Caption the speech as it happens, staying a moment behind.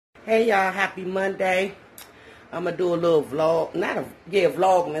Hey y'all, happy Monday. I'm gonna do a little vlog,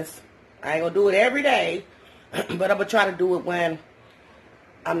 vlogmas. I ain't gonna do it every day, but I'm gonna try to do it when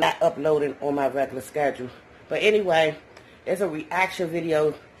I'm not uploading on my regular schedule. But anyway, it's a reaction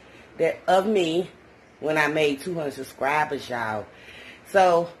video of me when I made 200 subscribers, y'all.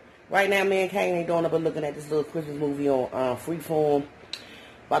 So right now, me and Kane ain't doing nothing but looking at this little Christmas movie on Freeform.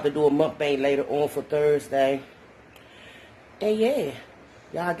 About to do a mukbang later on for Thursday. And yeah.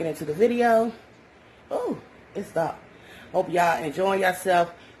 Y'all get into the video. Oh, it's dark. Hope y'all enjoying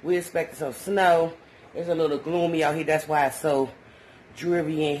yourself. We expecting some snow. It's a little gloomy out here. That's why it's so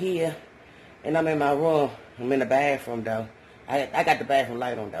dreary in here. And I'm in my room. I'm in the bathroom, though. I got the bathroom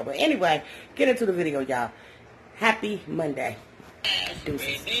light on, though. But anyway, get into the video, y'all. Happy Monday.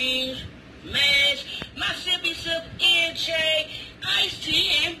 Beans, mash, my sippy sip NJ, iced tea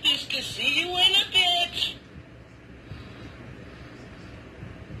and biscuits. See you in a bit.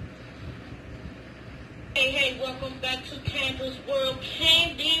 Hey, welcome back to Candle's World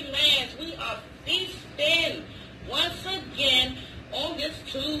Candyland. We are feasting once again on this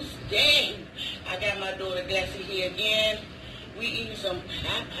Tuesday. I got my daughter Desi here again. We eating some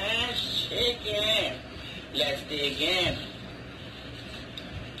Popeye's chicken. Let's dig in.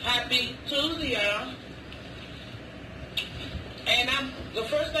 Happy Tuesday, y'all. And the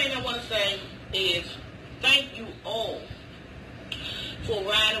first thing I want to say is thank you all for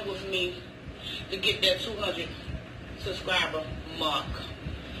riding with me to get that 200 subscriber mark.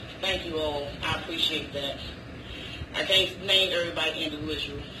 Thank you all. I appreciate that. I can't name everybody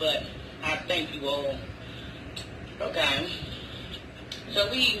individually, but I thank you all. Okay. So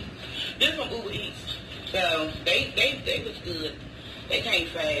this from Uber Eats. So they was good. They came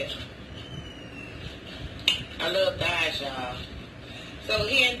fast. I love thighs, y'all. So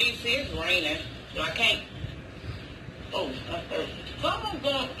here in DC it's raining, so I can't.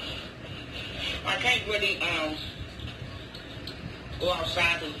 I can't really go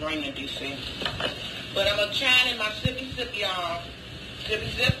outside because it's raining in DC. But I'm gonna chime in my sippy sip, y'all. Sippy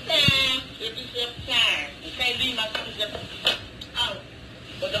sip time. Sippy sip time. You can't leave my sippy sip out.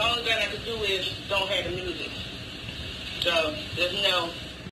 But the only thing I can do is don't have the music. So there's no